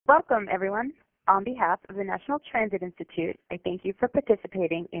Welcome, everyone. On behalf of the National Transit Institute, I thank you for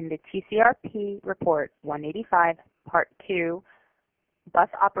participating in the TCRP Report 185, Part 2, Bus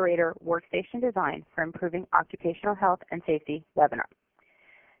Operator Workstation Design for Improving Occupational Health and Safety webinar.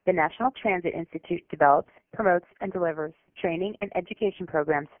 The National Transit Institute develops, promotes, and delivers training and education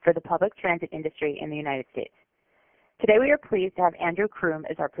programs for the public transit industry in the United States. Today we are pleased to have Andrew Kroom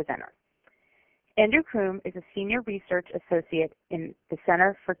as our presenter. Andrew Kroom is a Senior Research Associate in the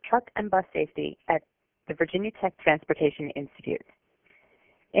Center for Truck and Bus Safety at the Virginia Tech Transportation Institute.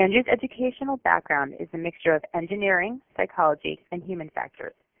 Andrew's educational background is a mixture of engineering, psychology, and human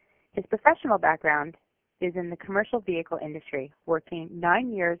factors. His professional background is in the commercial vehicle industry, working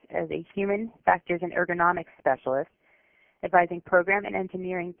 9 years as a human factors and ergonomics specialist, advising program and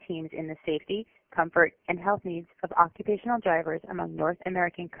engineering teams in the safety, comfort, and health needs of occupational drivers among North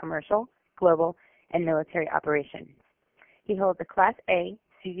American commercial, global, and military operations. He holds a Class A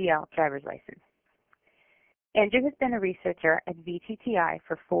CDL driver's license. Andrew has been a researcher at VTTI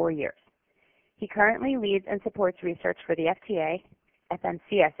for 4 years. He currently leads and supports research for the FTA,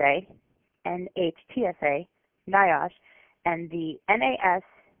 FMCSA, NHTSA, NIOSH, and the NAS,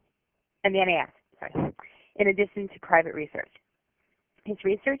 in addition to private research. His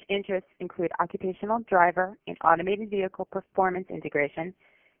research interests include occupational driver and automated vehicle performance integration,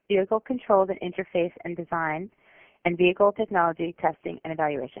 vehicle controls and interface and design, and vehicle technology testing and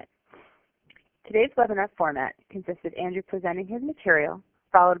evaluation. Today's webinar format consists of Andrew presenting his material,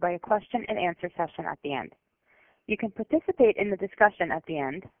 followed by a question and answer session at the end. You can participate in the discussion at the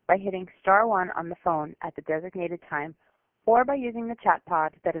end by hitting *1 on the phone at the designated time, or by using the chat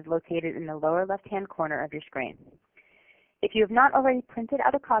pod that is located in the lower left-hand corner of your screen. If you have not already printed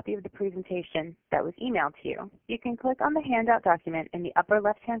out a copy of the presentation that was emailed to you, you can click on the handout document in the upper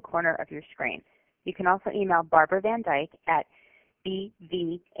left-hand corner of your screen. You can also email Barbara Van Dyke at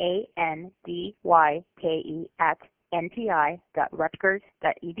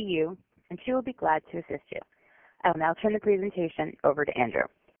bvandyke@npi.rutgers.edu, and she will be glad to assist you. I will now turn the presentation over to Andrew.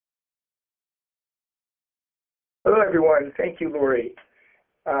 Hello, everyone. Thank you, Lori.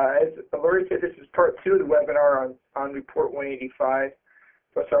 As Lori said, this is part 2 of the webinar on Report 185,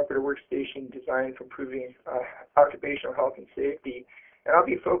 Bus Operator Workstation Design for Improving Occupational Health and Safety. And I'll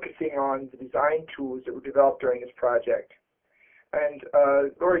be focusing on the design tools that were developed during this project. And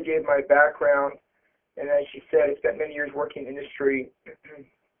Lori gave my background, and as she said, I spent many years working in industry,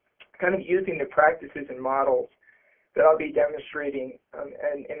 kind of using the practices and models that I'll be demonstrating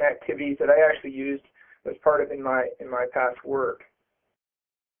and activities that I actually used as part of in my past work.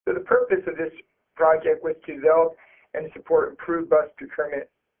 So the purpose of this project was to develop and support improved bus procurement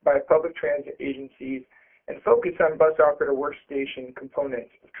by public transit agencies and focus on bus operator workstation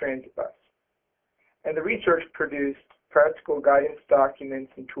components of transit bus. And the research produced practical guidance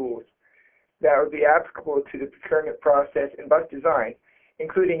documents and tools that would be applicable to the procurement process and bus design,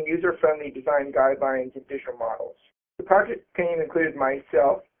 including user-friendly design guidelines and visual models. The project team included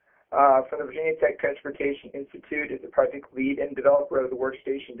myself, from the Virginia Tech Transportation Institute as the project lead and developer of the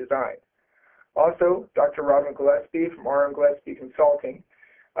workstation design. Also, Dr. Robin Gillespie from R.M. Gillespie Consulting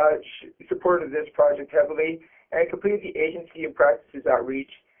supported this project heavily and completed the agency and practices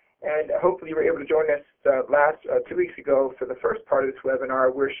outreach. And hopefully you were able to join us 2 weeks ago for the first part of this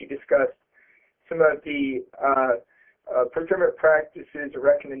webinar, where she discussed some of the procurement practices or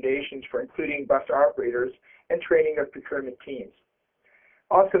recommendations for including bus operators and training of procurement teams.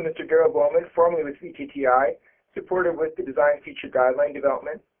 Also, Mr. Darrell Bowman, formerly with VTTI, supported with the design feature guideline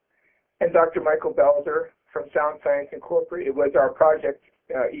development. And Dr. Michael Belzer from Sound Science Incorporated was our project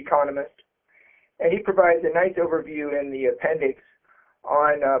economist. And he provides a nice overview in the appendix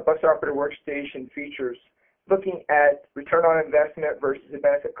on bus operator workstation features, looking at return on investment versus a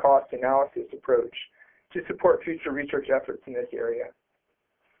benefit cost analysis approach to support future research efforts in this area.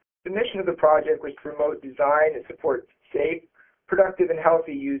 The mission of the project was to promote design and support safe, productive, and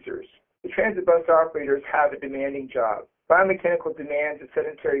healthy users. The transit bus operators have a demanding job. Biomechanical demands of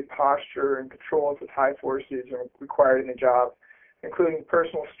sedentary posture and controls with high forces are required in the job, including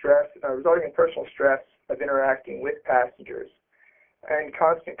resulting in personal stress of interacting with passengers, and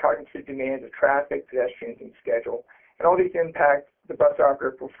constant cognitive demands of traffic, pedestrians, and schedule. And all these impact the bus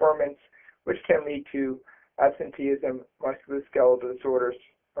operator performance, which can lead to absenteeism, musculoskeletal disorders,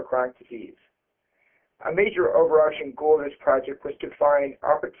 or chronic disease. A major overarching goal of this project was to find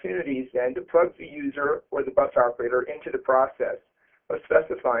opportunities then to plug the user or the bus operator into the process of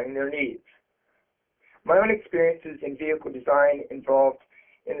specifying their needs. My own experiences in vehicle design involved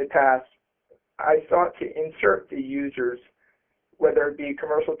in the past, I sought to insert the users, whether it be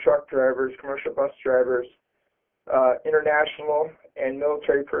commercial truck drivers, commercial bus drivers, international and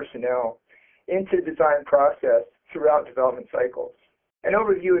military personnel into the design process throughout development cycles. An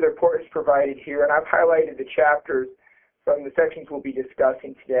overview of the report is provided here, and I've highlighted the chapters from the sections we'll be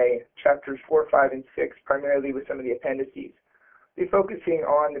discussing today, chapters 4, 5, and 6, primarily with some of the appendices. We'll be focusing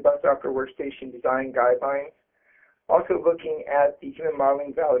on the Bus Operator Workstation Design Guidelines, also looking at the human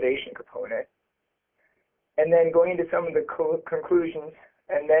modeling validation component, and then going into some of the conclusions,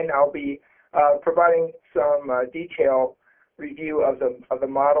 and then I'll be providing some detailed review of the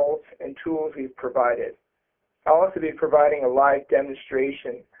models and tools we've provided. I'll also be providing a live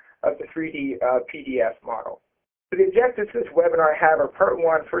demonstration of the 3D PDF model. So the objectives of this webinar are part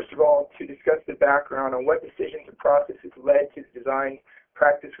one, first of all, to discuss the background on what decisions and processes led to the design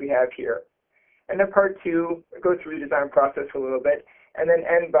practice we have here. And then part two, go through the design process a little bit, and then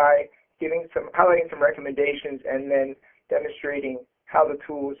end by highlighting some recommendations and then demonstrating how the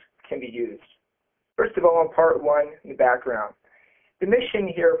tools can be used. First of all, on part one, the background. The mission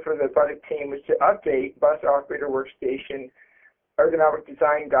here for the project team was to update Bus Operator Workstation Ergonomic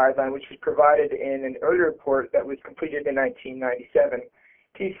Design Guideline, which was provided in an earlier report that was completed in 1997,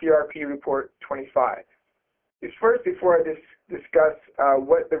 TCRP Report 25. First, before I discuss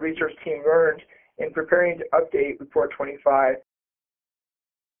what the research team learned in preparing to update Report 25,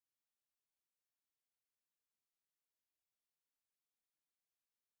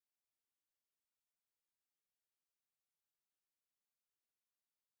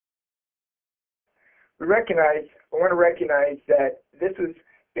 I want to recognize that this was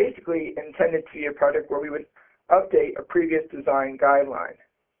basically intended to be a project where we would update a previous design guideline.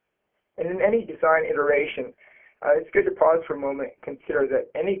 And in any design iteration, it's good to pause for a moment and consider that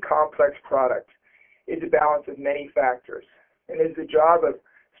any complex product is a balance of many factors. And it is the job of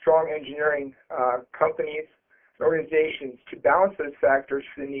strong engineering companies and organizations to balance those factors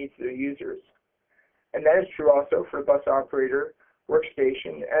for the needs of their users. And that is true also for Bus Operator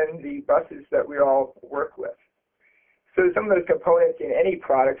Workstation and the buses that we all work with. So some of those components in any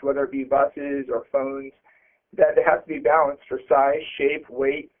product, whether it be buses or phones, that they have to be balanced for size, shape,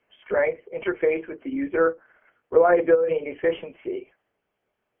 weight, strength, interface with the user, reliability, and efficiency.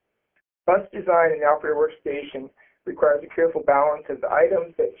 Bus design in the Operator Workstation requires a careful balance of the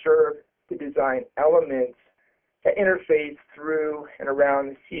items that serve the design elements that interface through and around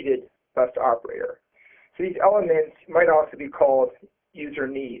the seated bus operator. So these elements might also be called user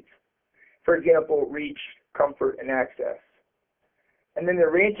needs. For example, reach, comfort, and access. And then the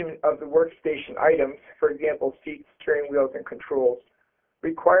arrangement of the workstation items, for example, seats, steering wheels, and controls,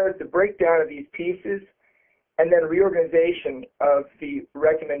 requires the breakdown of these pieces and then reorganization of the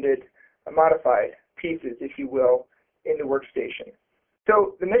recommended modified pieces, if you will, in the workstation.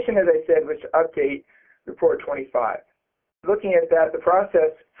 So the mission, as I said, was to update Report 25. Looking at that, the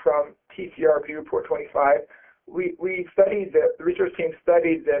process from TCRP Report 25, we studied the research team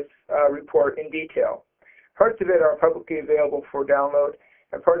studied this report in detail. Parts of it are publicly available for download,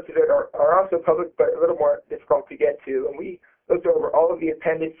 and parts of it are also public but a little more difficult to get to. And we looked over all of the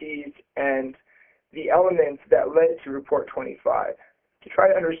appendices and the elements that led to Report 25 to try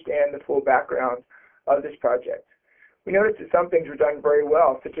to understand the full background of this project. We noticed that some things were done very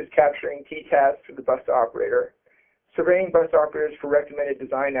well, such as capturing key tasks for the bus operator, surveying bus operators for recommended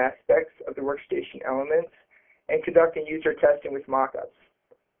design aspects of the workstation elements, and conducting user testing with mock-ups.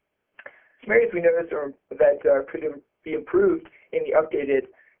 Some areas we noticed that could be improved in the updated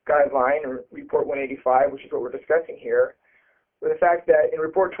guideline, or Report 185, which is what we're discussing here, were the fact that in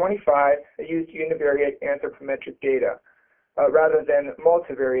Report 25, they used univariate anthropometric data rather than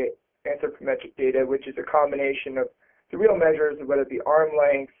multivariate anthropometric data, which is a combination of the real measures of whether it be arm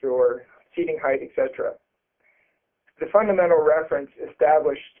length or seating height, etc. The fundamental reference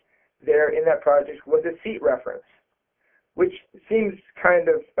established there in that project was a seat reference, which seems kind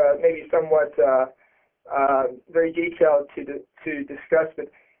of maybe somewhat very detailed to discuss,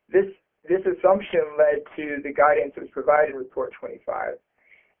 but this assumption led to the guidance that was provided in Report 25.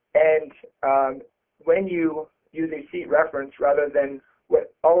 And when you use a seat reference rather than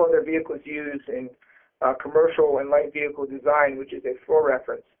what all other vehicles use in commercial and light vehicle design, which is a floor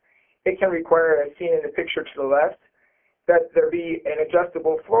reference, it can require, as seen in the picture to the left, that there be an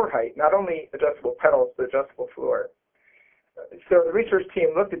adjustable floor height, not only adjustable pedals, but adjustable floor. So the research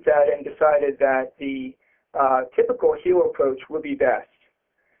team looked at that and decided that the typical heel approach would be best.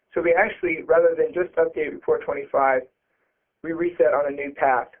 So we actually, rather than just update Report 25, we reset on a new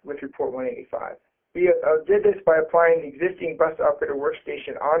path with Report 185. We did this by applying the existing Bus Operator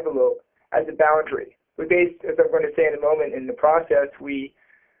Workstation envelope as a boundary. We based, as I'm going to say in a moment, in the process, we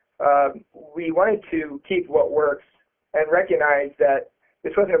wanted to keep what works and recognize that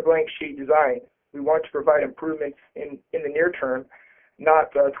this wasn't a blank sheet design. We want to provide improvements in the near term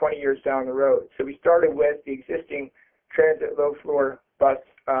not 20 years down the road. So we started with the existing transit low-floor bus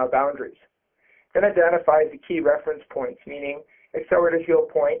boundaries. Then identified the key reference points, meaning accelerator heel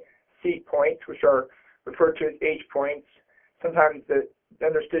point, seat points, which are referred to as H points, sometimes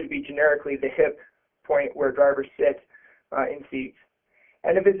understood to be generically the hip point where drivers sit in seats,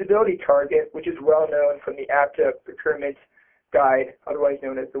 and a visibility target, which is well known from the APTA procurement guide, otherwise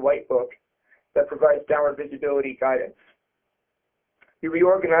known as the White Book, that provides downward visibility guidance. We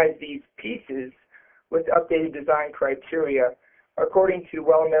reorganized these pieces with updated design criteria according to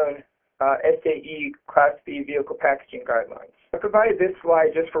well-known SAE Class B vehicle packaging guidelines. I provided this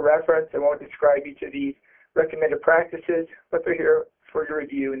slide just for reference. I won't describe each of these recommended practices, but they're here for your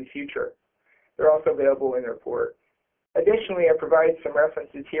review in the future. They're also available in the report. Additionally, I provided some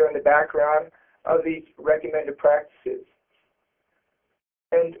references here in the background of these recommended practices.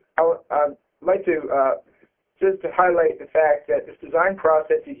 And I'd like to just to highlight the fact that this design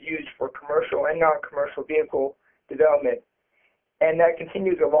process is used for commercial and non-commercial vehicle development, and that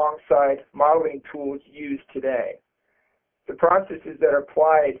continues alongside modeling tools used today. The processes that are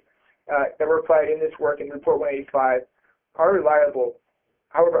applied, that were applied in this work in Report 185 are reliable.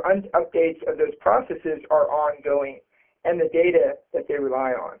 However, updates of those processes are ongoing, and the data that they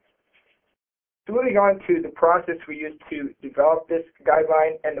rely on. So moving on to the process we used to develop this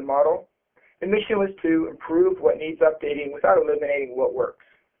guideline and the model, the mission was to improve what needs updating without eliminating what works.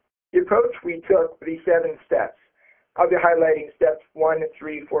 The approach we took were these 7 steps. I'll be highlighting steps 1,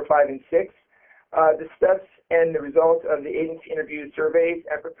 3, 4, 5, and 6. The steps and the results of the agency interviews, surveys,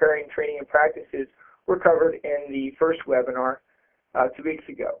 and preparing training and practices were covered in the first webinar 2 weeks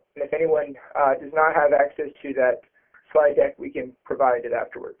ago. And if anyone does not have access to that slide deck, we can provide it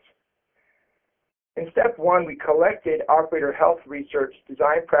afterwards. In step 1, we collected operator health research,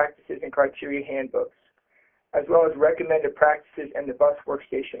 design practices, and criteria handbooks, as well as recommended practices and the bus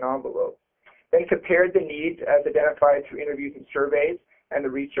workstation envelope. Then compared the needs as identified through interviews and surveys and the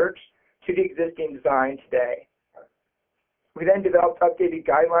research to the existing design today. We then developed updated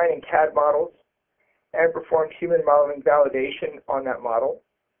guideline and CAD models and performed human modeling validation on that model,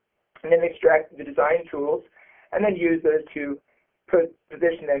 and then extracted the design tools and then used those to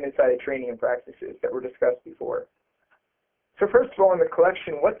position them inside the training and practices that were discussed before. So first of all, in the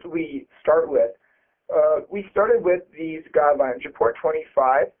collection, what do we start with? We started with these guidelines, Report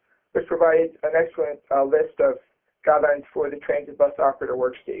 25, which provides an excellent list of guidelines for the Transit Bus Operator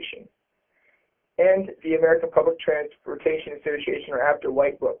Workstation. And the American Public Transportation Association, or APTA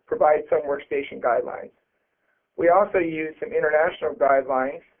White Book, provides some workstation guidelines. We also use some international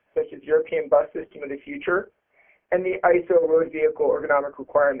guidelines, such as European Bus System of the Future and the ISO Road Vehicle Ergonomic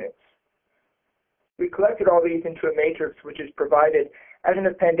Requirements. We collected all these into a matrix, which is provided as an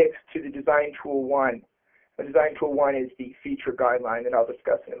appendix to the Design Tool 1. The Design Tool 1 is the feature guideline that I'll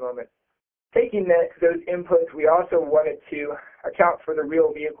discuss in a moment. Taking those inputs, we also wanted to account for the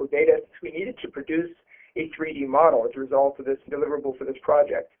real vehicle data, since we needed to produce a 3D model as a result of this deliverable for this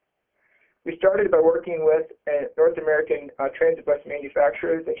project. We started by working with North American transit bus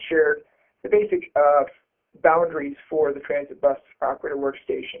manufacturers that shared the basic boundaries for the Transit Bus Operator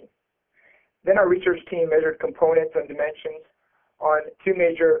Workstation. Then our research team measured components and dimensions on 2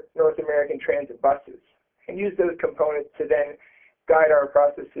 major North American transit buses and used those components to then guide our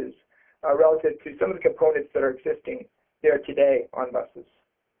processes relative to some of the components that are existing there today on buses,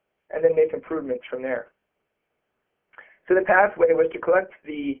 and then make improvements from there. So the pathway was to collect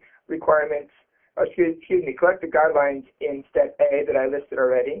the requirements, collect the guidelines in step A that I listed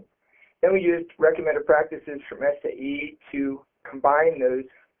already. Then we used recommended practices from SAE to combine those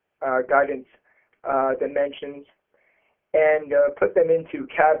guidance dimensions and put them into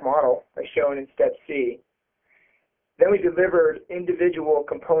CAD model as shown in step C. Then we delivered individual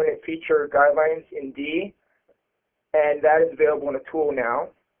component feature guidelines in D, and that is available in a tool now.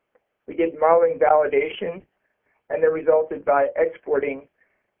 We did modeling validation, and that resulted by exporting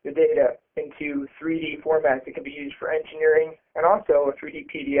the data into 3D formats that can be used for engineering, and also a 3D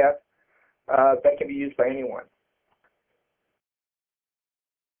PDF that can be used by anyone.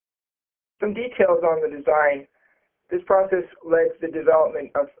 Some details on the design. This process led to the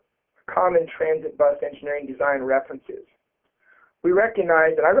development of common transit bus engineering design references. We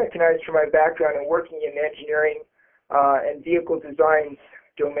recognize, and I recognize from my background in working in engineering and vehicle design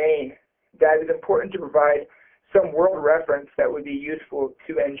domain, that it's important to provide some world reference that would be useful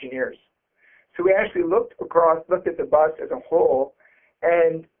to engineers. So we actually looked at the bus as a whole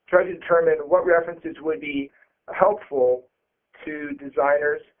and tried to determine what references would be helpful to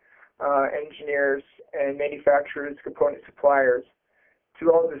designers, engineers, and manufacturers, component suppliers to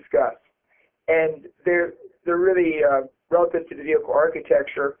all discuss. And they're really relative to the vehicle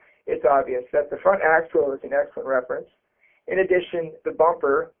architecture, it's obvious that the front axle is an excellent reference. In addition, the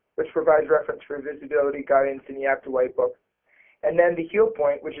bumper, which provides reference for visibility guidance in the Active White Book. And then the heel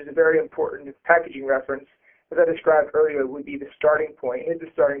point, which is a very important packaging reference, as I described earlier, would be the starting point, is the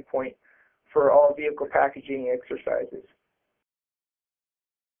starting point for all vehicle packaging exercises.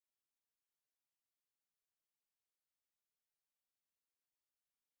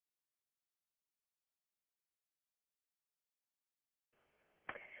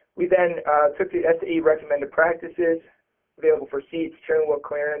 We then took the SAE recommended practices available for seats, steering wheel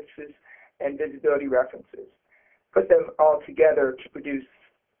clearances, and visibility references, put them all together to produce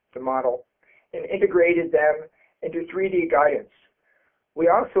the model, and integrated them into 3D guidance. We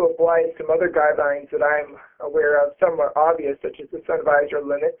also applied some other guidelines that I'm aware of, somewhat obvious, such as the sun visor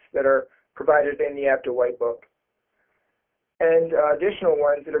limits that are provided in the Active White Book, and additional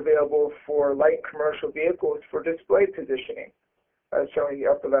ones that are available for light commercial vehicles for display positioning, showing the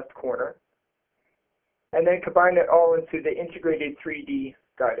upper left corner, and then combine it all into the integrated 3D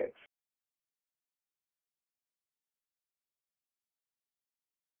guidance.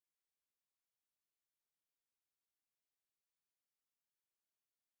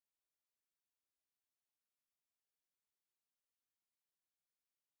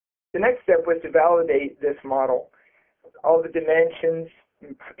 The next step was to validate this model. All the dimensions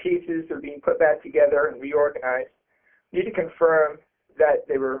and pieces are being put back together and reorganized. We need to confirm that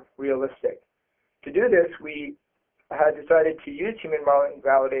they were realistic. To do this, we had decided to use human modeling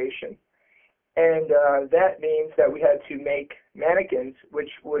validation, and that means that we had to make mannequins which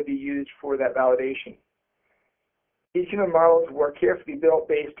would be used for that validation. These human models were carefully built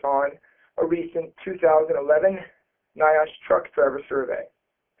based on a recent 2011 NIOSH truck driver survey,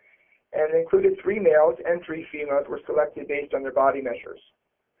 and included 3 males and 3 females were selected based on their body measures.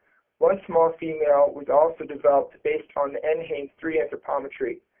 One small female was also developed based on the NHANES 3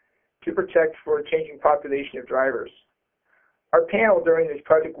 anthropometry to protect for a changing population of drivers. Our panel during this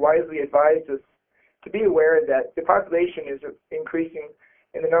project wisely advised us to be aware that the population is increasing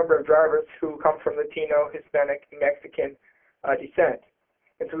in the number of drivers who come from Latino, Hispanic, and Mexican descent.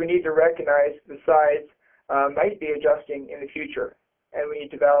 And so we need to recognize the size might be adjusting in the future, and we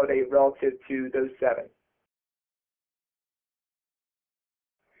need to validate relative to those 7.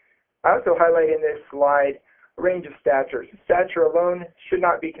 I also highlight in this slide a range of statures. Stature alone should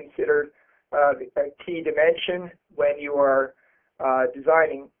not be considered a key dimension when you are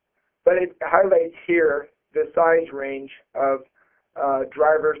designing, but it highlights here the size range of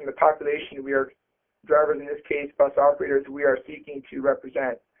drivers and the population drivers in this case, bus operators, we are seeking to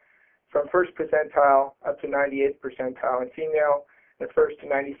represent, from 1st percentile up to 98th percentile in female, and 1st to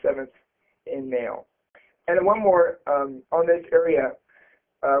 97th in male. And then one more on this area.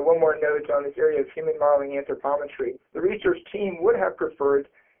 One more note on this area of human modeling anthropometry. The research team would have preferred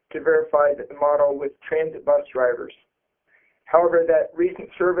to verify that the model with transit bus drivers. However, that recent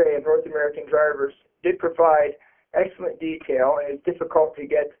survey of North American drivers did provide excellent detail, and it's difficult to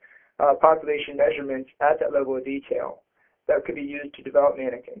get population measurements at that level of detail that could be used to develop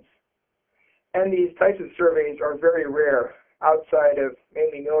mannequins. And these types of surveys are very rare outside of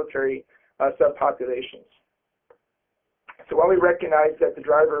mainly military subpopulations. So while we recognize that the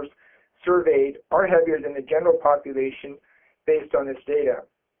drivers surveyed are heavier than the general population based on this data,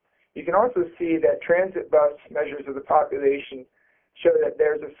 you can also see that transit bus measures of the population show that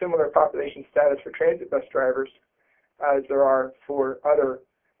there's a similar population status for transit bus drivers as there are for other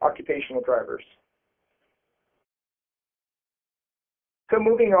occupational drivers. So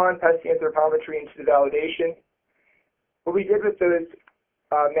moving on past the anthropometry into the validation, what we did with those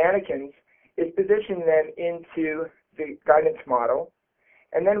mannequins is position them into the guidance model,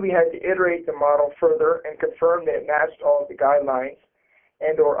 and then we had to iterate the model further and confirm that it matched all of the guidelines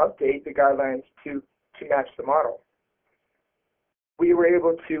and or update the guidelines to match the model. We were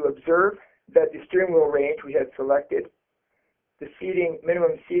able to observe that the steering wheel range we had selected, the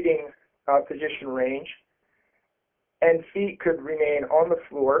minimum seating position range, and feet could remain on the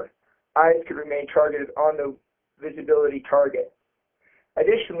floor, eyes could remain targeted on the visibility target.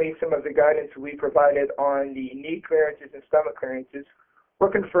 Additionally, some of the guidance we provided on the knee clearances and stomach clearances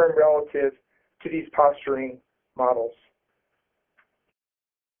were confirmed relative to these posturing models.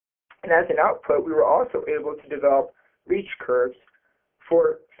 And as an output, we were also able to develop reach curves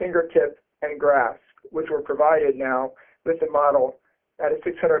for fingertip and grasp, which were provided now with the model at a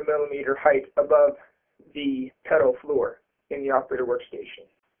 600 millimeter height above the pedal floor in the operator workstation.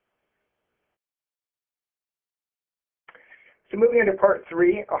 So moving into part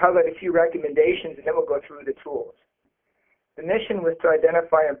 3, I'll highlight a few recommendations and then we'll go through the tools. The mission was to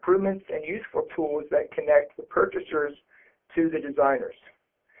identify improvements and useful tools that connect the purchaser's to the designers.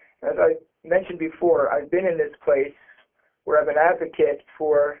 As I mentioned before, I've been in this place where I'm an advocate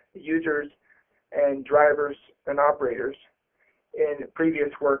for users and drivers and operators in previous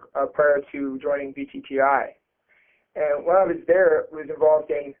work prior to joining VTTI. And while I was there, I was involved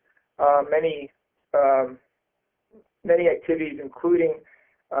in many activities, including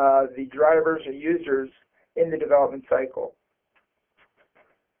the drivers or users in the development cycle.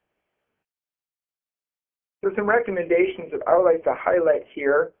 So some recommendations that I would like to highlight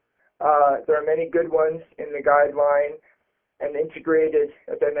here. There are many good ones in the guideline and integrated,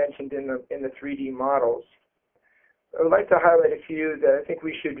 as I mentioned, in the 3D models. I would like to highlight a few that I think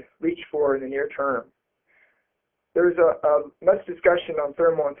we should reach for in the near term. There's much discussion on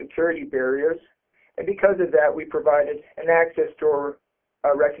thermal and security barriers, and because of that, we provided an access door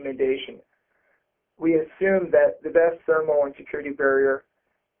recommendation. We assume that the best thermal and security barrier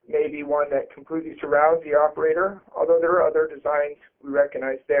may be one that completely surrounds the operator, although there are other designs we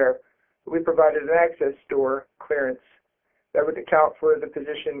recognize there. But we provided an access door clearance that would account for the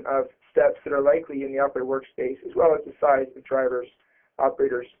position of steps that are likely in the operator workspace, as well as the size of drivers,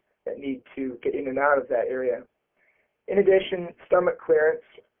 operators that need to get in and out of that area. In addition, stomach clearance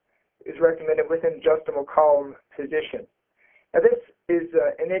is recommended with an adjustable column position. Now this is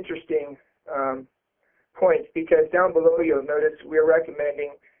an interesting point, because down below you'll notice we are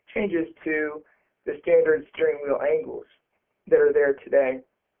recommending changes to the standard steering wheel angles that are there today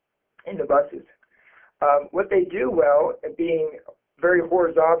in the buses. What they do well at being very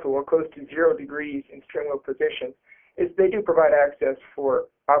horizontal or close to 0 degrees in steering wheel position is they do provide access for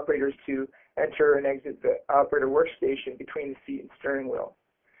operators to enter and exit the operator workstation between the seat and steering wheel.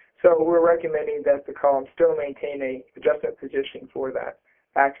 So we're recommending that the column still maintain a adjustment position for that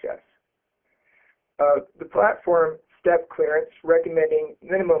access. The platform step clearance, recommending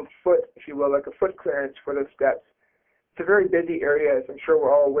minimum foot, if you will, like a foot clearance for those steps. It's a very busy area, as I'm sure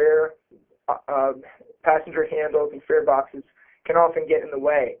we're all aware. Passenger handles and fare boxes can often get in the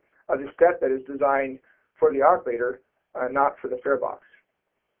way of the step that is designed for the operator, not for the fare box.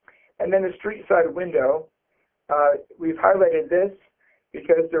 And then the street side window, we've highlighted this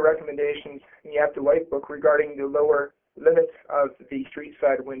because there are recommendations in the Active White Book regarding the lower limits of the street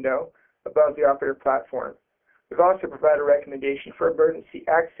side window above the operator platform. We've also provided a recommendation for emergency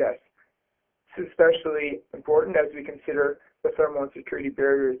access. This is especially important as we consider the thermal and security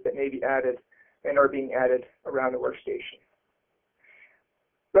barriers that may be added and are being added around the workstation.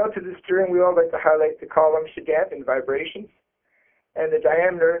 Relative to the steering wheel, I'd like to highlight the column should dampen vibrations, and the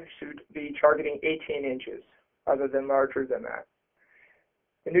diameter should be targeting 18 inches, other than larger than that.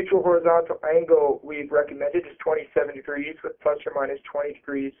 The neutral horizontal angle we've recommended is 27 degrees with plus or minus 20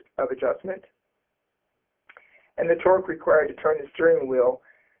 degrees of adjustment. And the torque required to turn the steering wheel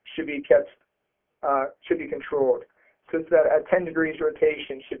should be controlled, so that at 10 degrees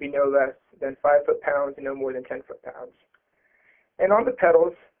rotation should be no less than 5 foot-pounds and no more than 10 foot-pounds. And on the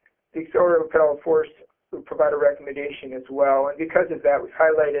pedals, the accelerator pedal force will provide a recommendation as well. And because of that, we've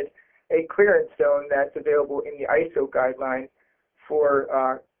highlighted a clearance zone that's available in the ISO guideline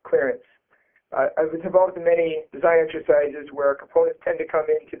for clearance. I was involved in many design exercises where components tend to come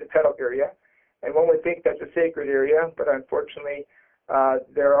into the pedal area, and one would think that's a sacred area, but unfortunately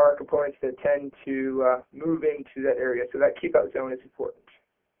there are components that tend to move into that area, so that keep-out zone is important.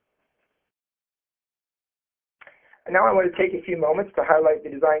 And now I want to take a few moments to highlight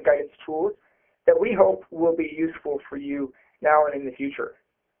the design guidance tools that we hope will be useful for you now and in the future.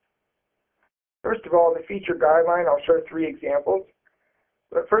 First of all, the feature guideline, I'll show 3 examples.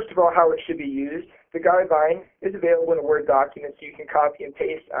 But first of all, how it should be used. The guideline is available in a Word document, so you can copy and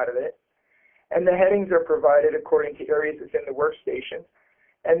paste out of it. And the headings are provided according to areas within the workstation.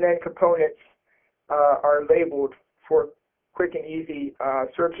 And then components are labeled for quick and easy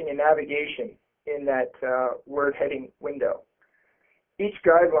searching and navigation in that Word heading window. Each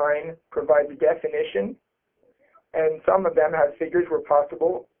guideline provides a definition, and some of them have figures where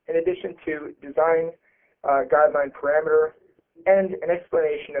possible, in addition to design guideline parameter and an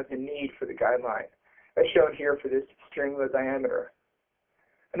explanation of the need for the guideline, as shown here for this steering wheel diameter.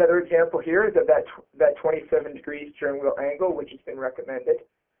 Another example here is of that 27 degree steering wheel angle, which has been recommended.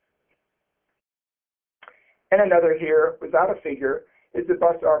 And another here, without a figure, is the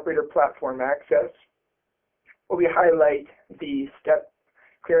bus operator platform access, where we highlight the step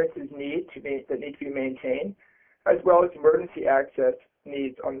clearances that need to be maintained, as well as emergency access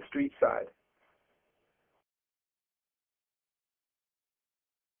needs on the street side.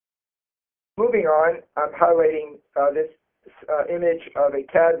 Moving on, I'm highlighting this image of a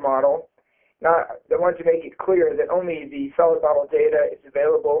CAD model. Now, I want to make it clear that only the solid model data is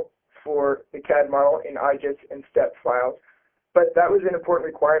available for the CAD model in IGES and STEP files. But that was an important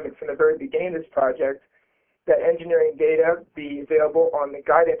requirement from the very beginning of this project, that engineering data be available on the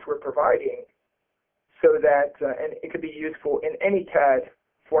guidance we're providing, so that and it could be useful in any CAD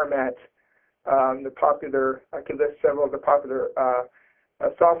format. I could list several of the popular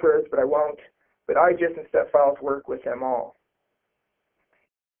softwares, but I won't. But IGES and step files work with them all.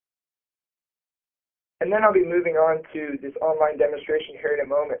 And then I'll be moving on to this online demonstration here in a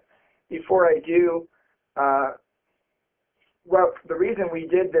moment. Before I do, well, the reason we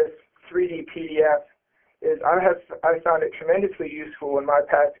did this 3D PDF is I found it tremendously useful in my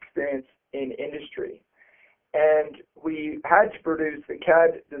past experience in industry. And we had to produce the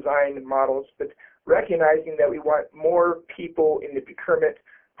CAD design models, but recognizing that we want more people in the procurement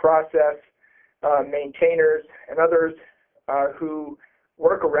process, maintainers and others who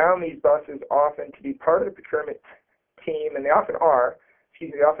work around these buses often to be part of the procurement team, and they often are,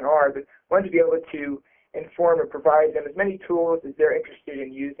 but want to be able to inform and provide them as many tools as they're interested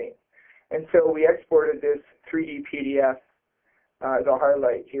in using. And so we exported this 3D PDF, as I'll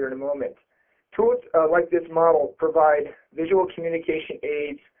highlight here in a moment. Tools like this model provide visual communication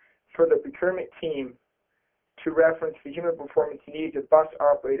aids for the procurement team to reference the human performance needs of bus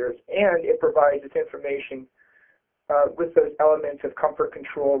operators, and it provides this information with those elements of comfort,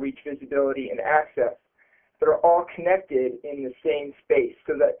 control, reach, visibility, and access that are all connected in the same space,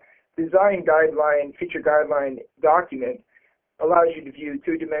 so that design guideline, feature guideline document allows you to view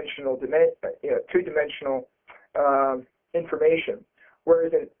two-dimensional information.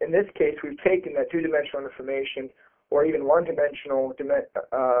 Whereas in this case, we've taken that two-dimensional information, or even one-dimensional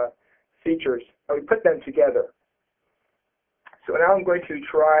features, and we put them together. So now I'm going to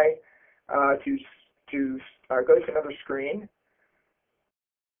try to go to another screen.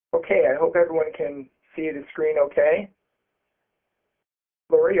 Okay, I hope everyone can see the screen okay.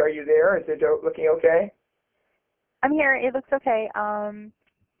 Lori, are you there? Is it looking okay? I'm here. It looks okay.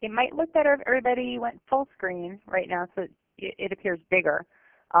 It might look better if everybody went full screen right now, so it appears bigger.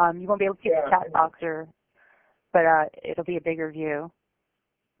 You won't be able to see the chat box, but it'll be a bigger view.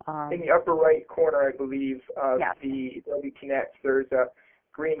 In the upper right corner, I believe, of the Adobe Connect, there's a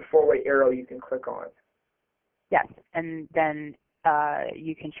green four-way arrow you can click on. Yes, and then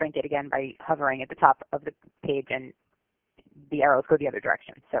you can shrink it again by hovering at the top of the page, and the arrows go the other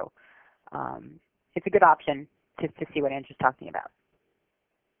direction. So it's a good option to see what Andrew's talking about.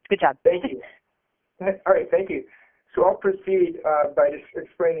 Good job. Thank you. All right, thank you. So I'll proceed by just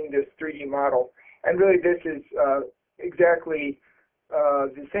explaining this 3D model. And really this is exactly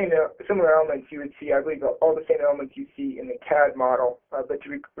the same similar elements you would see, I believe, all the same elements you see in the CAD model, but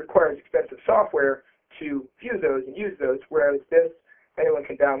requires expensive software to view those and use those, whereas this anyone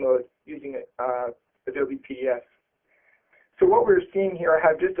can download using Adobe PDF. So what we're seeing here, I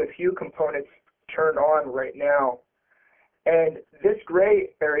have just a few components turned on right now. And this gray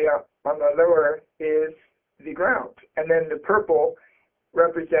area on the lower is the ground, and then the purple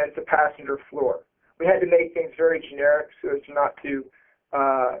represents the passenger floor. We had to make things very generic so as not to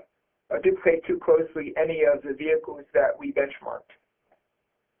duplicate too closely any of the vehicles that we benchmarked.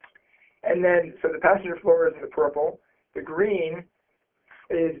 And then, so the passenger floor is in the purple, the green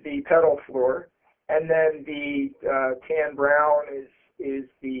is the pedal floor, and then the tan brown is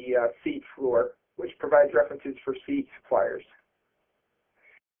the seat floor, which provides references for seat suppliers.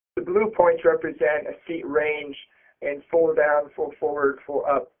 The blue points represent a seat range in full down, full forward, full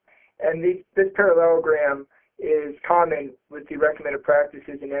up. And this parallelogram is common with the recommended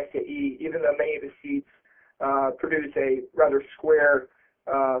practices in SAE, even though many of the seats produce a rather square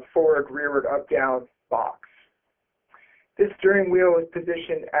forward, rearward, up, down box. This steering wheel is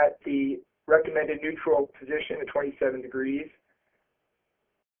positioned at the recommended neutral position at 27 degrees.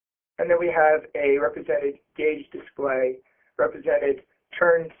 And then we have a represented gauge display, represented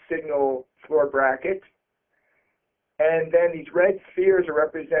turn signal floor bracket. And then these red spheres are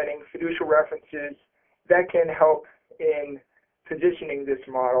representing fiducial references that can help in positioning this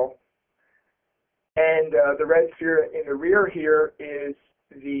model. And the red sphere in the rear here is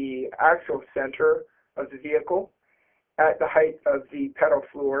the axle center of the vehicle at the height of the pedal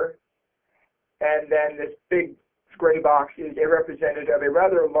floor. And then this big gray box is a representative of a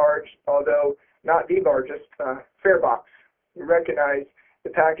rather large, although not the largest, fare box. We recognize the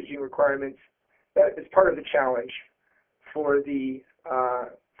packaging requirements that is part of the challenge for the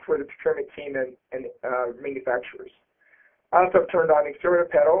procurement team and manufacturers. I also turned on the accelerator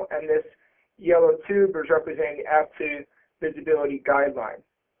pedal, and this yellow tube is representing the aptitude visibility guideline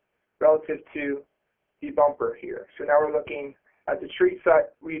relative to the bumper here. So now we're looking at the street side.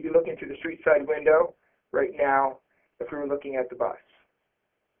 We'd be looking through the street side window right now if we were looking at the bus.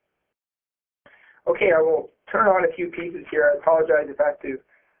 Okay, I will turn on a few pieces here. I apologize if I have to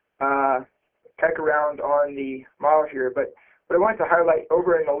peck around on the model here, but what I want to highlight,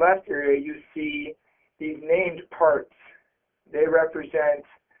 over in the left area, you see these named parts. They represent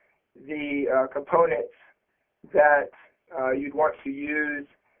the components that you'd want to use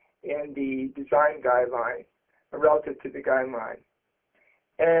in the design guideline relative to the guideline.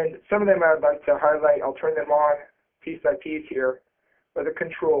 And some of them I would like to highlight. I'll turn them on piece by piece here, are the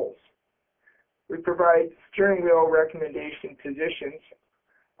controls. We provide steering wheel recommendation positions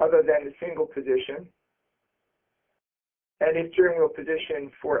other than the single position, and a steering wheel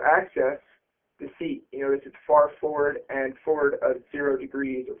position for access the seat. You notice it's far forward and forward of 0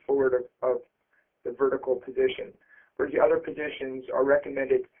 degrees, or forward of the vertical position, whereas the other positions are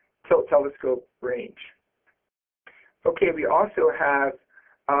recommended tilt telescope range. Okay, we also have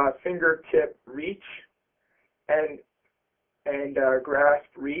fingertip reach and grasp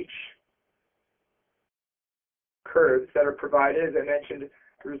reach curves that are provided, as I mentioned,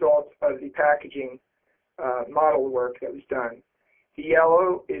 the result of the packaging model work that was done. The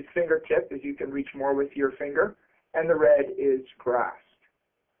yellow is fingertip, as you can reach more with your finger, and the red is grasp.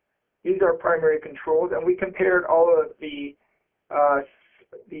 These are primary controls, and we compared all of the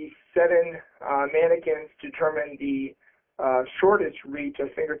 7 mannequins to determine the shortest reach of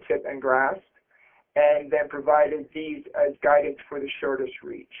fingertip and grasp, and then provided these as guidance for the shortest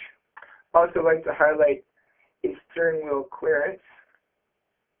reach. I'd also like to highlight a steering wheel clearance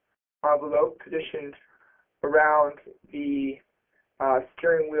envelope positioned around the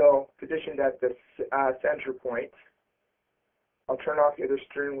steering wheel, positioned at the center point. I'll turn off the other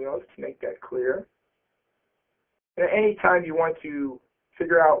steering wheels to make that clear. And at any time you want to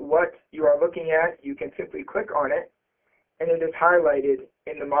figure out what you are looking at, you can simply click on it, and it is highlighted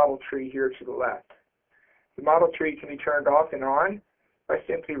in the model tree here to the left. The model tree can be turned off and on by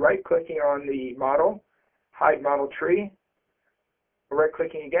simply right-clicking on the model, hide model tree, or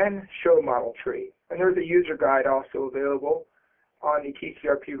right-clicking again, show model tree. And there's a user guide also available on the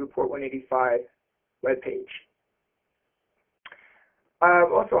TCRP Report 185 webpage.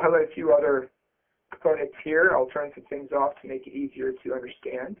 I've also highlighted a few other components here. I'll turn some things off to make it easier to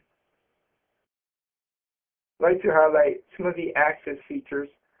understand. I'd like to highlight some of the access features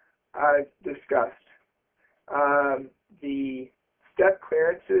I've discussed. The step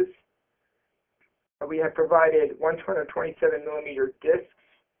clearances, we have provided 127 millimeter discs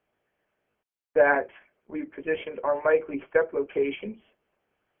that we positioned on likely step locations.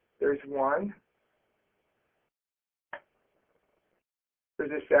 There's one.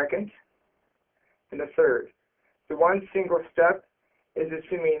 There's a second, and a third. The one single step is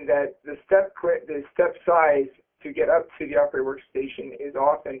assuming that the step size to get up to the operator workstation is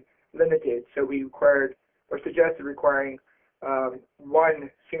often limited, so we required or suggested requiring one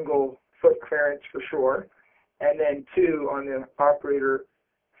single foot clearance for sure, and then 2 on the operator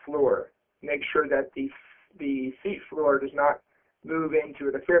floor. Make sure that the seat floor does not move into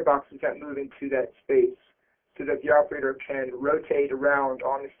it, the fare box does not move into that space, so that the operator can rotate around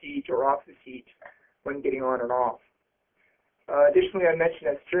on the seat or off the seat when getting on and off. Additionally, I mentioned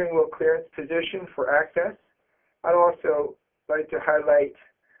a steering wheel clearance position for access. I'd also like to highlight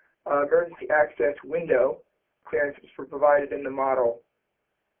emergency access window clearances for provided in the model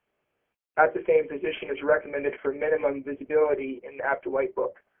at the same position as recommended for minimum visibility in the APTA White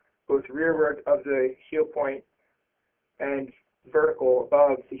Book, both rearward of the heel point and vertical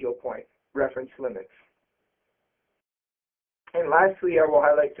above the heel point, reference limits. And lastly, I will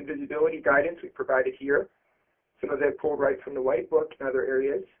highlight some visibility guidance we provided here. Some of it pulled right from the White Book and other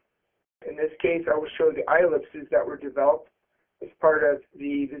areas. In this case, I will show the eye ellipses that were developed as part of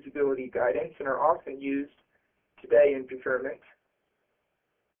the visibility guidance and are often used today in procurement.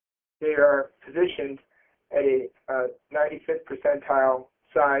 They are positioned at a 95th percentile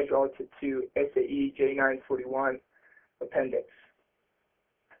size relative to SAE J941 appendix.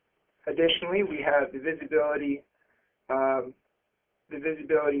 Additionally, we have the visibility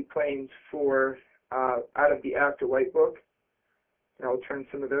planes for out of the APTA White Book, and I'll turn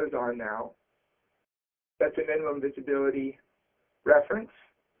some of those on now. That's a minimum visibility reference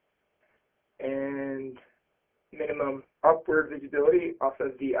and minimum upward visibility off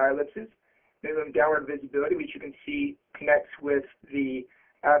of the eye ellipses, minimum downward visibility, which you can see connects with the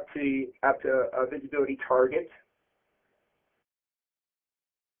APTA visibility target.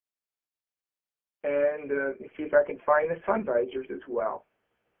 And let me see if I can find the sun visors as well.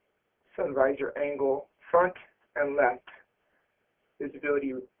 Sun visor angle, front and left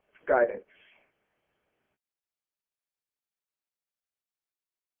visibility guidance.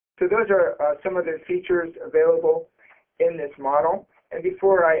 So those are some of the features available in this model. And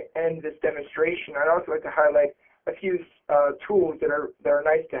before I end this demonstration, I'd also like to highlight a few tools that are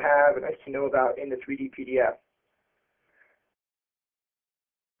nice to have and nice to know about in the 3D PDF.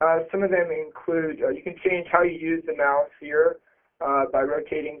 Some of them include, you can change how you use the mouse here by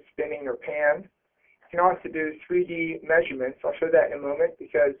rotating, spinning, or pan. You can also do 3D measurements. I'll show that in a moment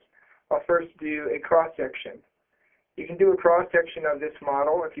because I'll first do a cross-section. You can do a cross-section of this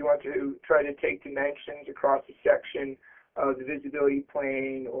model if you want to try to take dimensions across a section of the visibility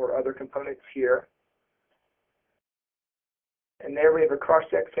plane or other components here. And there we have a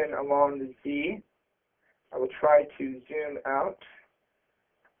cross-section along the Z. I will try to zoom out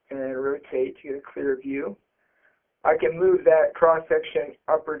and rotate to get a clear view. I can move that cross-section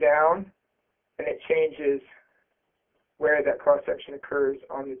up or down, and it changes where that cross-section occurs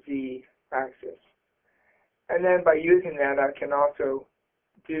on the Z-axis. And then by using that, I can also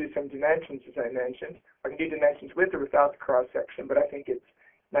do some dimensions, as I mentioned. I can do dimensions with or without the cross-section, but I think it's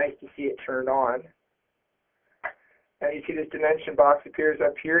nice to see it turned on. And you see this dimension box appears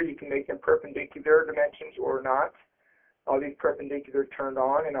up here. You can make them perpendicular dimensions or not. I'll leave perpendicular turned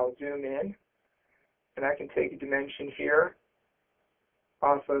on, and I'll zoom in. And I can take a dimension here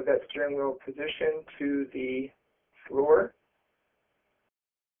off of that steering wheel position to the floor.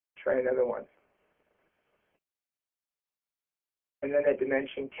 Try another one. And then that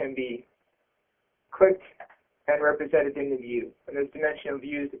dimension can be clicked and represented in the view. And those dimensional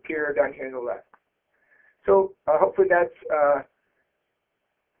views appear down here on the left. So hopefully that's a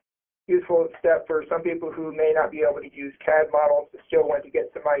useful step for some people who may not be able to use CAD models but still want to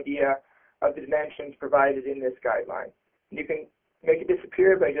get some idea of the dimensions provided in this guideline. And you can make it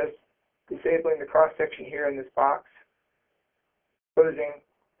disappear by just disabling the cross-section here in this box, closing,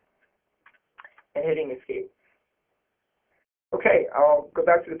 and hitting escape. Okay, I'll go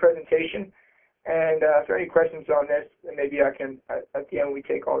back to the presentation, and if there are any questions on this, then maybe I can, at the end, we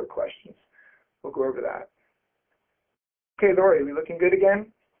take all the questions. We'll go over that. Okay, Lori, are we looking good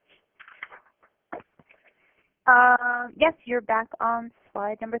again? Yes, you're back on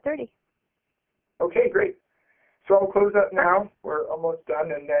slide number 30. Okay, great. So I'll close up now. We're almost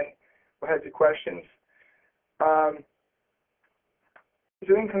done, and then we'll head to questions. So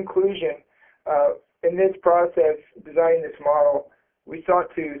in conclusion, in this process, designing this model, we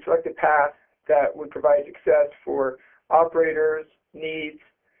sought to select a path that would provide success for operators, needs,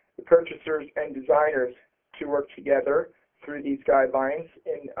 the purchasers, and designers to work together through these guidelines,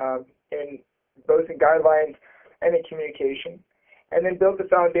 both in guidelines and in communication, and then built the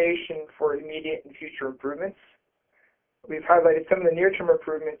foundation for immediate and future improvements. We've highlighted some of the near-term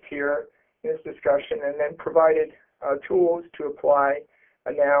improvements here in this discussion, and then provided tools to apply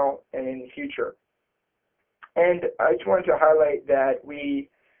now and in the future. And I just wanted to highlight that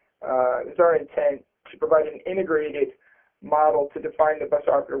it's our intent to provide an integrated model to define the bus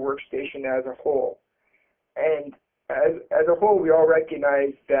operator workstation as a whole. And as a whole, we all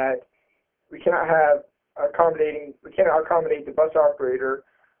recognize that we cannot accommodate the bus operator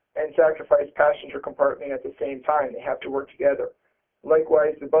and sacrifice passenger compartment at the same time. They have to work together.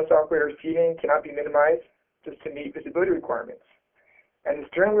 Likewise, the bus operator's seating cannot be minimized just to meet visibility requirements. And the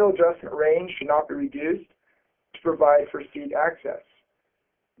steering wheel adjustment range should not be reduced to provide for seat access.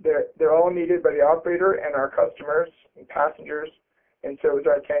 They're all needed by the operator and our customers and passengers, and so it's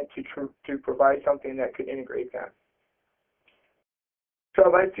our intent to provide something that could integrate that. So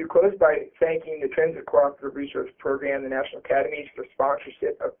I'd like to close by thanking the Transit Cooperative Research Program, the National Academies, for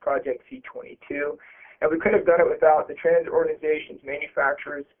sponsorship of Project C22. And we couldn't have done it without the transit organizations,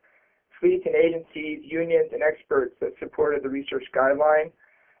 manufacturers, fleets and agencies, unions, and experts that supported the research guideline,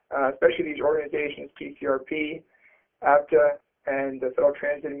 especially these organizations, TCRP, APTA, and the Federal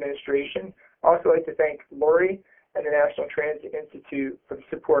Transit Administration. I'd also like to thank Lori and the National Transit Institute for the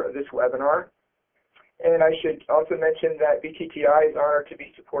support of this webinar. And I should also mention that VTTI is honored to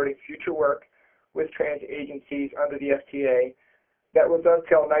be supporting future work with transit agencies under the FTA that will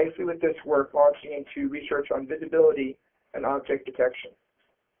dovetail nicely with this work launching into research on visibility and object detection.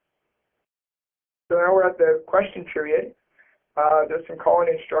 So now we're at the question period. There's some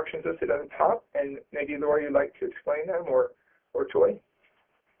call-in instructions listed at the top, and maybe Laura, you'd like to explain them, or Toy?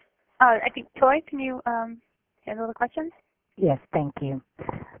 I think, Toy, can you handle the questions? Yes, thank you.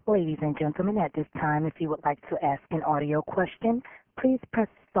 Ladies and gentlemen, at this time, if you would like to ask an audio question, please press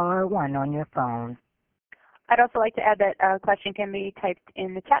 *1 on your phone. I'd also like to add that a question can be typed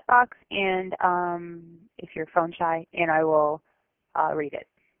in the chat box, and if you're phone shy, and I will read it.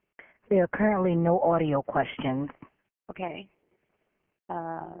 There are currently no audio questions. Okay.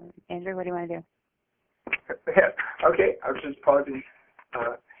 Andrew, what do you want to do? Okay, I was just pausing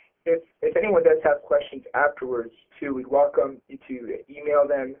if anyone does have questions afterwards, too, we'd welcome you to email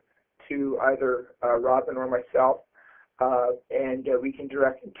them to either Robin or myself, and we can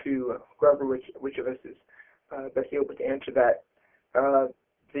direct them to whoever, which of us is best able to answer that.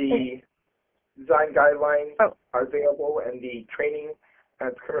 The design guidelines are available, and the training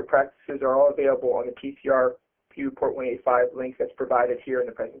and procurement practices are all available on the TCRP Report 185 link that's provided here in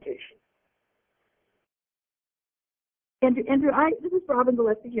the presentation. Andrew, this is Robin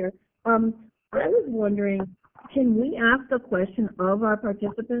Gillespie here. I was wondering, can we ask a question of our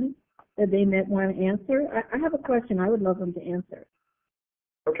participants that they might want to answer? I have a question I would love them to answer.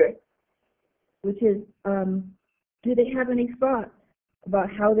 Okay. Which is, do they have any thoughts about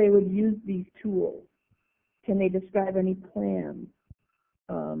how they would use these tools? Can they describe any plans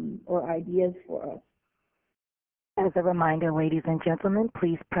or ideas for us? As a reminder, ladies and gentlemen,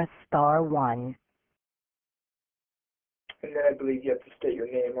 please press star 1. And then I believe you have to state your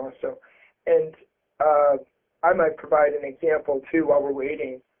name also. And I might provide an example, too, while we're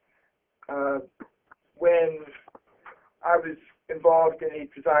waiting. When I was involved in a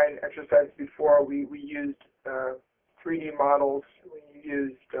design exercise before, we used 3D models, we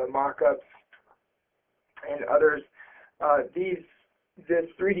used mock-ups, and others. This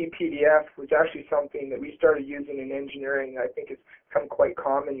 3D PDF was actually something that we started using in engineering. I think it's become quite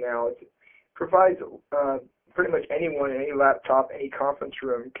common now. It provides pretty much anyone in any laptop, any conference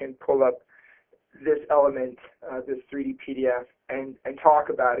room can pull up this element, this 3D PDF, and talk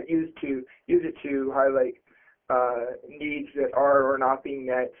about it. Use it to highlight needs that are or not being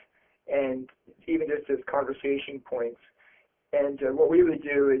met, and even just as conversation points. And what we would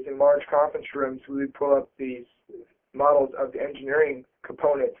do is in large conference rooms, we would pull up these models of the engineering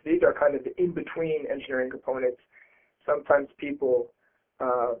components. These are kind of the in-between engineering components. Sometimes people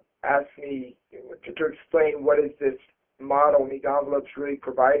ask me to explain what is this model and these envelopes really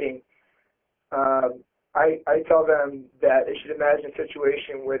providing. I tell them that they should imagine a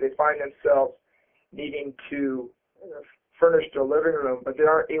situation where they find themselves needing to furnish their living room, but they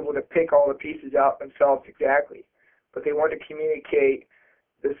aren't able to pick all the pieces out themselves exactly. But they want to communicate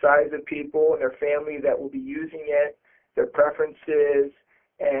the size of people and their family that will be using it, their preferences,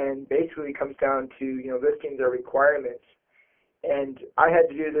 and basically comes down to listing their requirements. And I had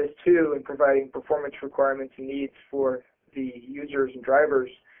to do this too in providing performance requirements and needs for the users and drivers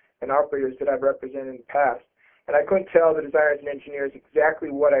and operators that I've represented in the past. And I couldn't tell the designers and engineers exactly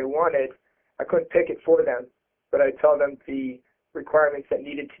what I wanted. I couldn't pick it for them, but I tell them the requirements that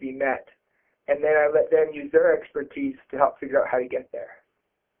needed to be met. And then I let them use their expertise to help figure out how to get there.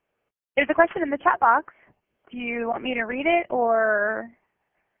 There's a question in the chat box. Do you want me to read it or?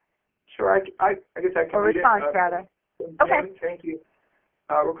 Sure, I guess I can or read response, it. rather. Okay. Thank you.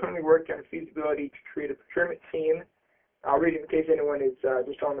 We're currently working on feasibility to create a procurement team. I'll read it in case anyone is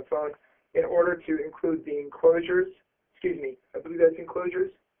just on the phone. In order to include the enclosures, I believe that's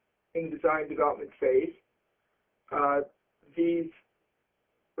enclosures, in the design development phase. These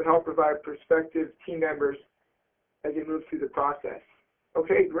would help provide prospective team members as they move through the process.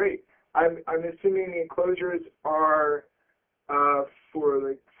 Okay, great. I'm assuming the enclosures are for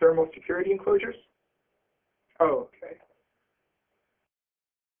like thermal security enclosures. Oh, okay.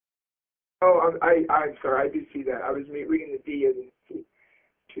 Oh, I'm sorry. I do see that. I was reading the D as in C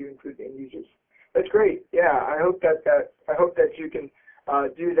to include the end users. That's great. Yeah, I hope that you can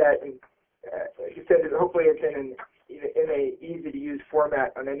do that. And like you said, hopefully it's in a easy to use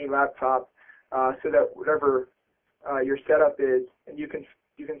format on any laptop, so that whatever your setup is, and you can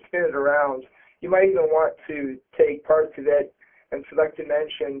spin it around. You might even want to take parts of it and select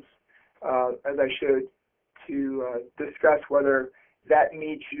dimensions, as I should, to discuss whether that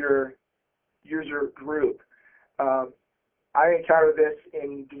meets your user group. I encounter this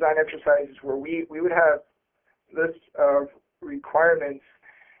in design exercises where we would have lists of requirements,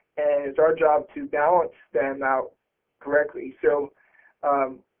 and it's our job to balance them out correctly. So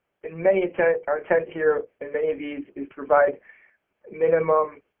in our intent here in many of these is to provide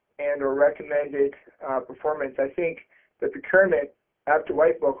minimum and or recommended performance. I think the procurement after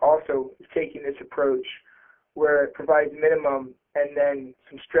White Book also is taking this approach where it provides minimum and then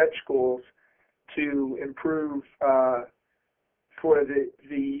some stretch goals to improve for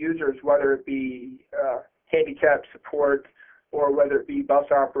the users, whether it be handicap support or whether it be bus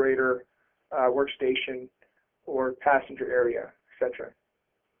operator, workstation, or passenger area, etc.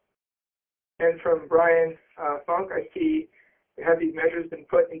 And from Brian Funk, I see have these measures been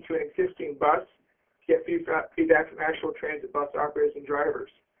put into an existing bus to get feedback from actual transit bus operators and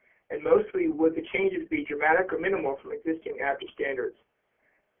drivers? And mostly, would the changes be dramatic or minimal from existing APTA standards?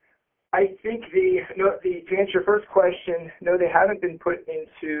 I I think to answer your first question, no, they haven't been put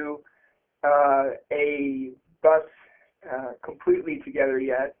into a bus completely together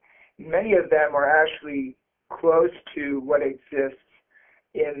yet. Many of them are actually close to what exists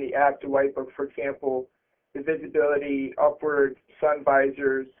in the active white book. For example, the visibility, upward sun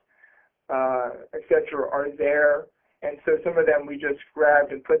visors, etc. are there, and so some of them we just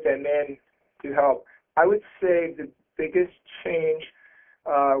grabbed and put them in to help. I would say the biggest change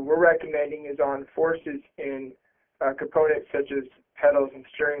we're recommending is on forces in components such as pedals and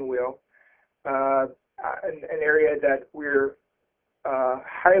steering wheel, an area that we're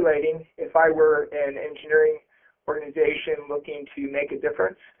highlighting. If I were an engineering organization looking to make a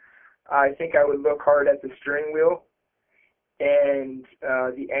difference, I think I would look hard at the steering wheel and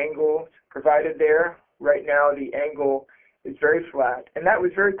the angle provided there. Right now the angle is very flat, and that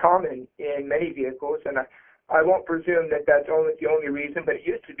was very common in many vehicles, and I won't presume that that's the only reason, but it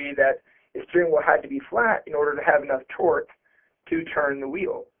used to be that the steering wheel had to be flat in order to have enough torque to turn the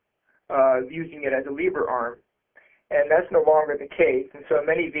wheel, using it as a lever arm. And that's no longer the case. And so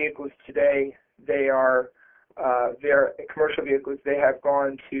many vehicles today, they're commercial vehicles, they have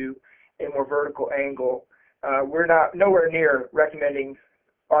gone to a more vertical angle. We're nowhere near recommending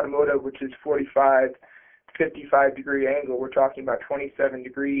automotive, which is 45, 55 degree angle. We're talking about 27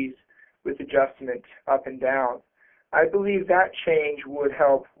 degrees with adjustment up and down. I believe that change would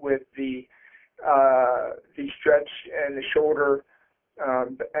help with the stretch and the shoulder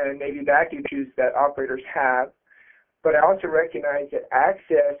and maybe back issues that operators have. But I also recognize that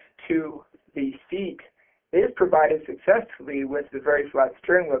access to the seat is provided successfully with the very flat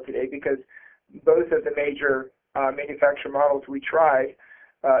steering wheel today, because both of the major manufacturer models we tried,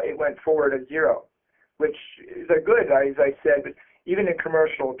 it went forward at zero, which is a good, as I said. But even in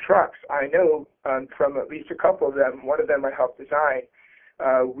commercial trucks, I know from at least a couple of them, one of them I helped design,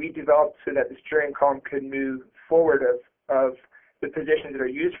 we developed so that the steering column could move forward of the positions that are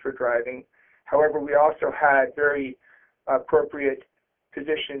used for driving. However, we also had very appropriate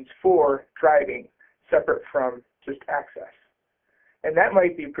positions for driving, separate from just access. And that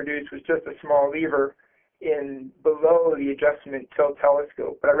might be produced with just a small lever in below the adjustment tilt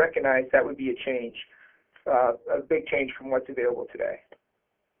telescope, but I recognize that would be a change, a big change from what's available today.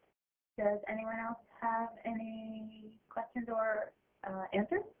 Does anyone else have any questions or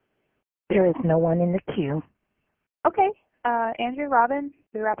answers? There is no one in the queue. Okay. Andrew, Robin,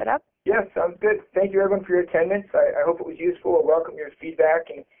 we wrap it up? Yes, sounds good. Thank you, everyone, for your attendance. I hope it was useful. I welcome your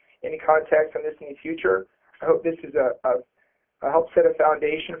feedback and any context on this in the future. I hope this is help set a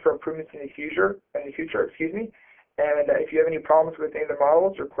foundation for improvements in the future. And if you have any problems with any of the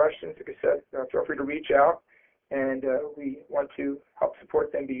models or questions, like I said, feel free to reach out, and we want to help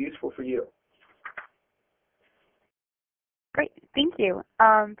support them, be useful for you. Great, thank you.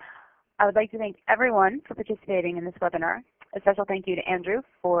 I would like to thank everyone for participating in this webinar. A special thank you to Andrew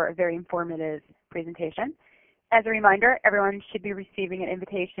for a very informative presentation. As a reminder, everyone should be receiving an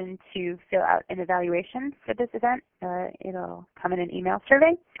invitation to fill out an evaluation for this event. It'll come in an email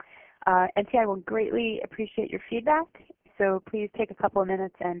survey. NTI will greatly appreciate your feedback, so please take a couple of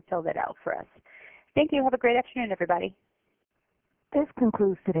minutes and fill that out for us. Thank you. Have a great afternoon, everybody. This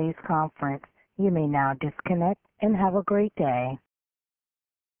concludes today's conference. You may now disconnect and have a great day.